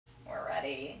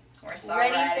ready. We're so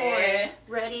ready ready. for it.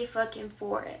 Ready fucking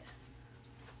for it.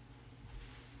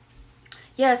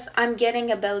 Yes, I'm getting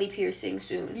a belly piercing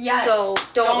soon. Yes. So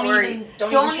don't worry.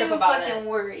 Don't even trip about fucking it.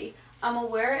 worry. I'm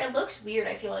aware it looks weird,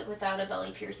 I feel like, without a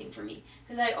belly piercing for me.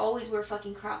 Because I always wear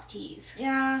fucking crop tees.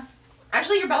 Yeah.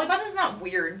 Actually, your belly button's not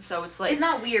weird, so it's like... It's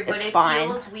not weird, but it fine.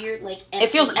 feels weird, like, empty.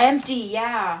 It feels empty,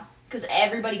 yeah. Because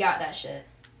everybody got that shit.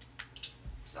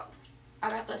 So, I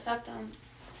got the septum.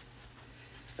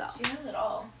 So. She has it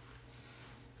all.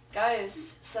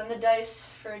 Guys, send the dice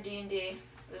for a D&D.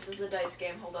 This is the dice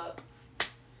game. Hold up.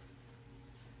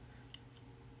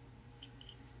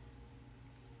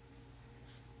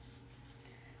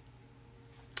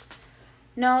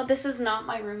 No, this is not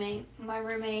my roommate. My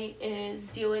roommate is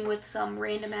dealing with some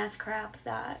random ass crap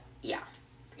that, yeah.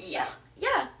 Yeah.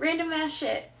 Yeah, random ass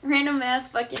shit. Random ass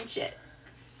fucking shit.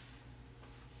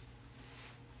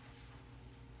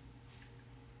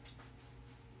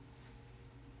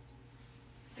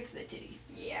 Fix the titties.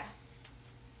 Yeah.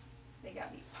 They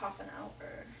got me popping out,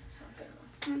 or it's not good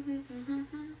enough.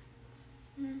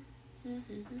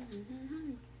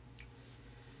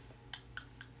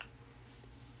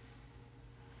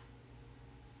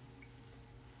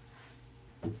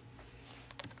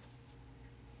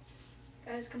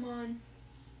 Guys, come on.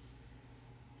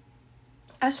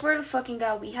 I swear to fucking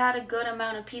God, we had a good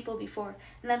amount of people before,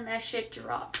 and then that shit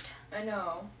dropped. I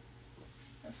know.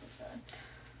 That's so sad.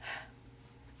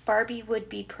 Barbie would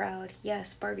be proud.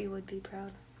 Yes, Barbie would be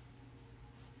proud.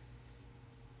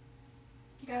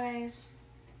 Guys,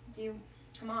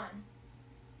 come on.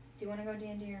 Do you want to go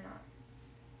D&D or not?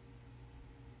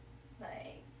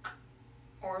 Like,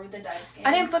 or with the dice game?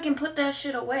 I didn't fucking put that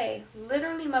shit away.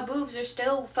 Literally, my boobs are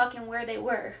still fucking where they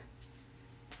were.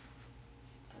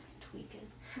 Fucking tweaking.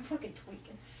 I'm fucking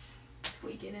tweaking.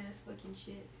 Tweaking ass fucking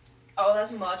shit. Oh,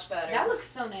 that's much better. That looks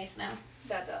so nice now.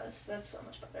 That does. That's so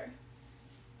much better.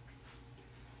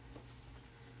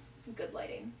 Good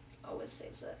lighting always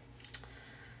saves it.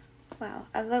 Wow,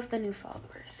 I love the new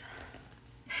followers.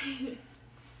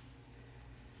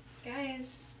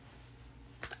 Guys.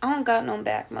 I don't got no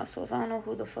back muscles. I don't know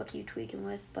who the fuck you tweaking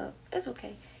with, but it's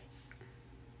okay.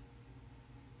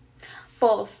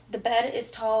 Both. The bed is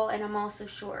tall and I'm also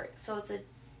short. So it's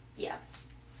yeah.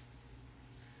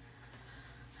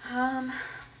 I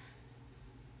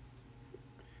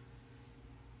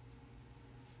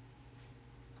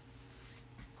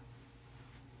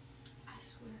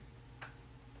swear.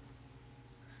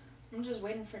 I'm just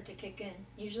waiting for it to kick in.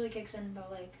 Usually kicks in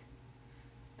about like,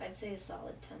 I'd say a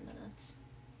solid 10 minutes.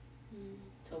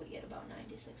 Till we get about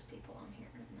 96 people on here,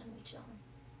 and then we chillin'.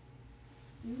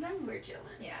 Then we're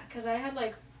chilling. Yeah, because I had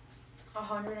like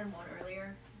 101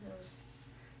 earlier. It was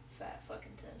fat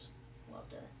fucking tips.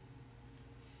 Loved it.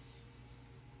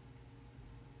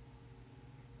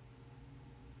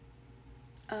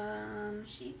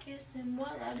 She kissed him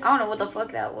while I I don't know what the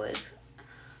fuck that was.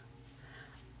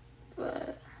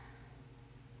 But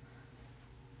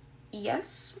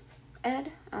yes,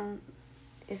 Ed.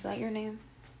 Is that your name?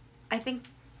 I think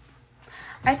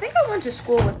I went to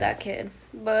school with that kid,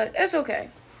 but it's okay.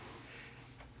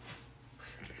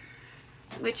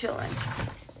 We're chilling.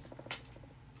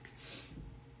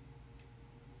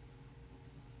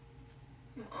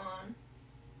 Come on.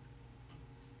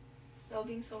 Y'all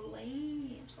being so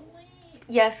lame. So lame.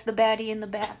 Yes, the baddie in the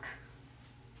back.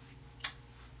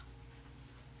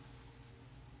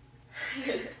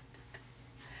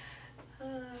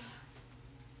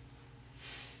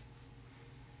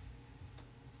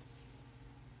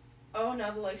 Oh,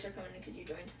 now the likes are coming in because you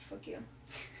joined. Fuck you.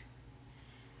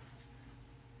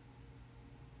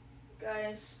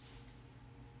 Guys.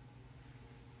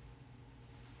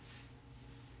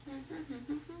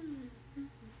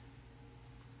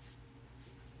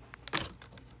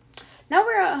 Now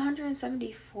we're at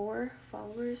 174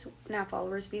 followers. Not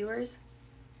followers, viewers.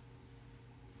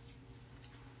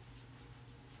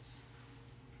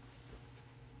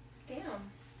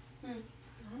 Damn.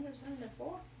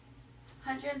 174?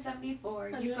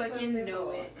 174. You fucking know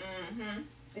it. Mm-hmm.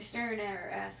 They're staring at our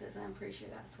asses. I'm pretty sure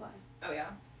that's why. Oh, yeah.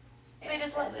 They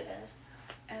just love it.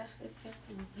 Ask if it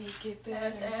will make it better.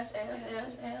 Ass.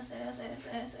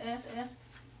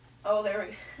 Oh, there we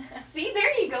go. See,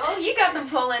 there you go. You got them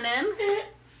pulling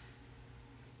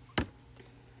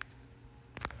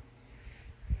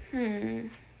in.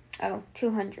 Oh,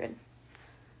 200.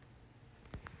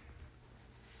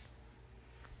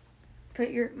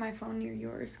 Put my phone near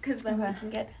yours, because then we can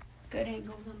get good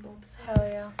angles on both sides. Hell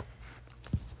yeah.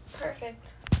 Perfect.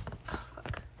 Oh,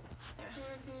 fuck.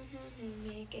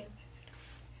 Make it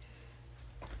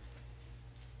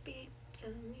beat to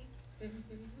me.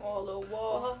 All the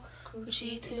walk.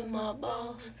 Gucci to my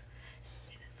balls.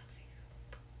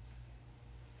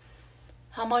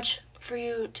 How much for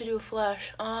you to do a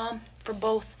flash? For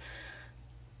both.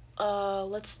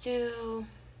 Let's do.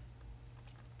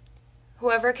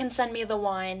 Whoever can send me the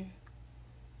wine.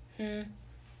 The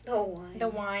wine. The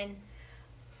wine.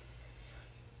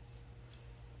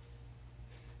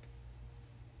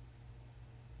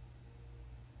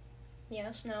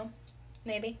 Yes, no,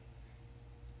 maybe.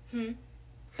 The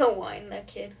wine, that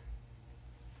kid.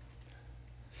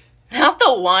 Not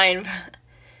the wine.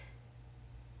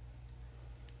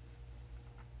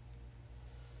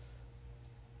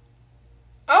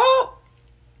 Oh!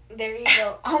 There you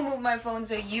go. I'll move my phone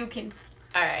so you can.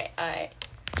 Alright. There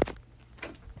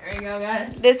we go,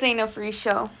 guys. This ain't a free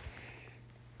show.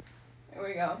 There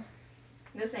we go.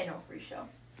 This ain't no free show.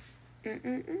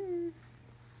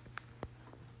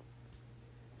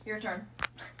 Your turn.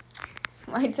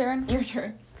 My turn? Your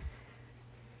turn.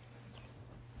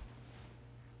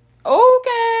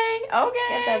 Okay.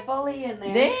 Get that fully in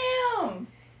there. Damn.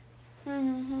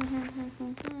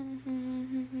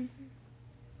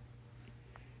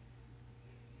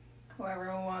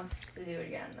 Whoever wants to do it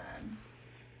again, then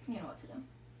you know what to do.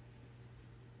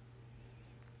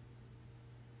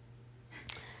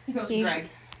 He goes, Greg.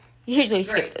 Usually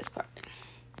skip Great. this part.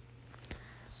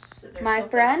 So they're My so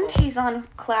friend, thankful. she's on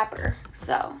Clapper,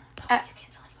 so. You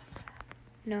can't tell anybody.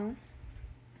 No.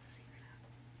 It's a secret app.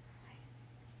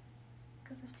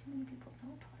 Because if too many people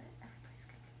know about it, everybody's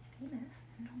gonna get famous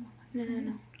and no more money.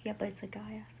 No. Yeah, but it's a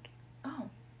guy asking. Oh,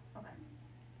 okay.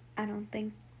 I don't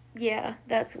think. Yeah,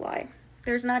 that's why.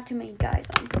 There's not too many guys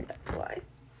on here, that's why.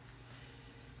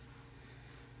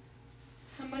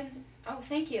 Somebody. Oh,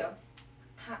 thank you.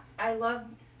 I love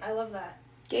that.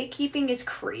 Gatekeeping is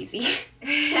crazy.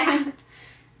 They're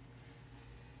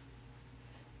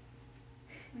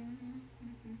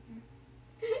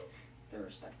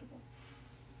respectable.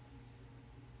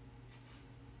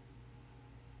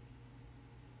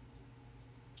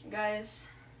 Guys,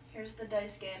 here's the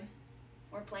dice game.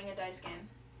 We're playing a dice game.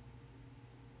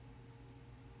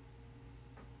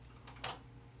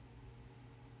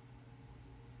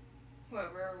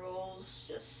 Whoever rolls,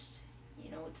 just, you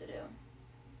know what to do.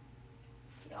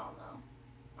 Y'all know.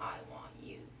 I want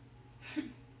you.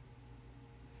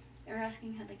 They're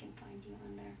asking how they can find you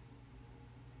on there.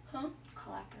 Huh?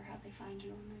 Clapper, how they find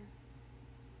you on there.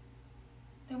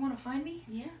 They want to find me?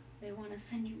 Yeah, they want to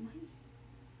send you money.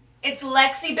 It's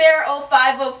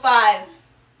LexiBear0505.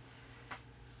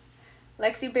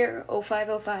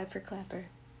 LexiBear0505 for Clapper.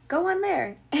 Go on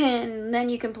there, and then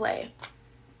you can play.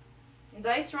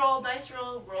 Dice roll,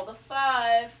 roll the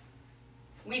 5.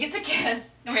 We get to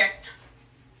kiss. Come here.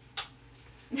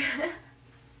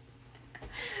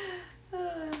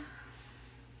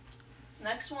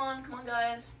 Next one, come on,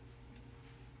 guys.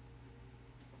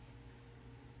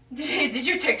 Did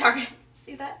your TikTok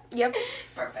see that? Yep,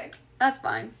 Perfect. that's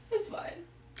fine. It's fine.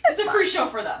 It's a free show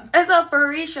for them. It's a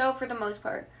free show for the most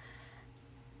part.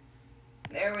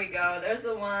 There we go. There's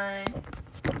the one.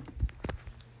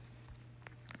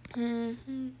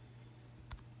 Mm-hmm.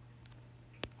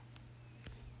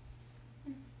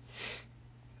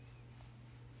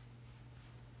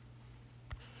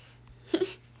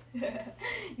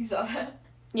 You saw that?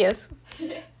 Yes.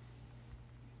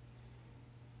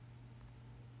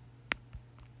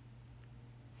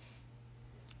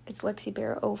 It's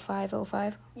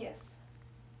LexiBear0505. Yes.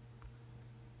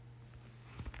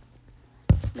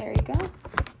 There you go.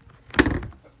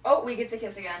 Oh, we get to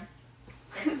kiss again.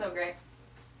 It's so great.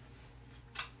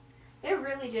 They're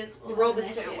really just We rolled a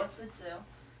 2. What's the 2?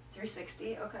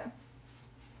 360. Okay.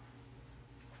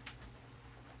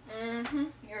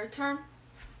 Your turn.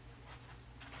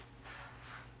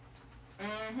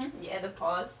 Yeah, the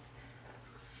pause.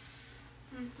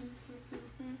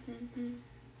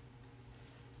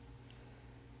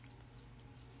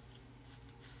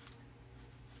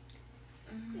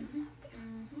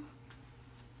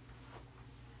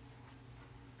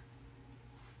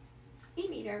 We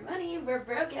need our money. We're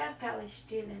broke ass college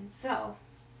students. So,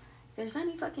 if there's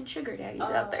any fucking sugar daddies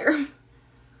out there.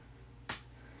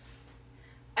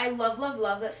 I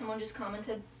love that someone just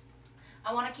commented,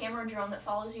 I want a camera drone that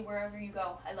follows you wherever you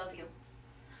go. I love you.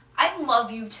 I love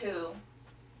you too.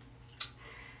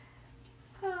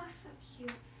 Oh, so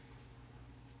cute.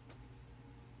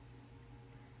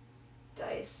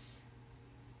 Dice.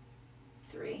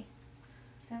 3.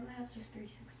 Does that have just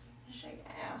 360? Shake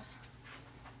ass.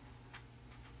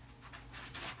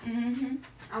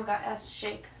 Oh, got ass to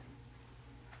shake.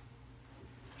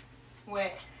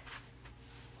 Wait.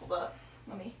 Hold up.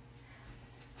 Let me.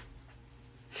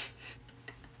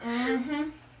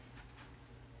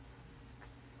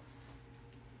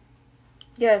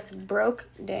 Yes, broke,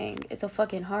 dang. It's a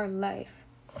fucking hard life.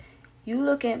 You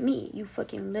look at me, you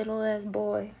fucking little ass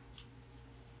boy.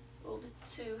 Rolled a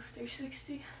 2,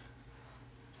 360.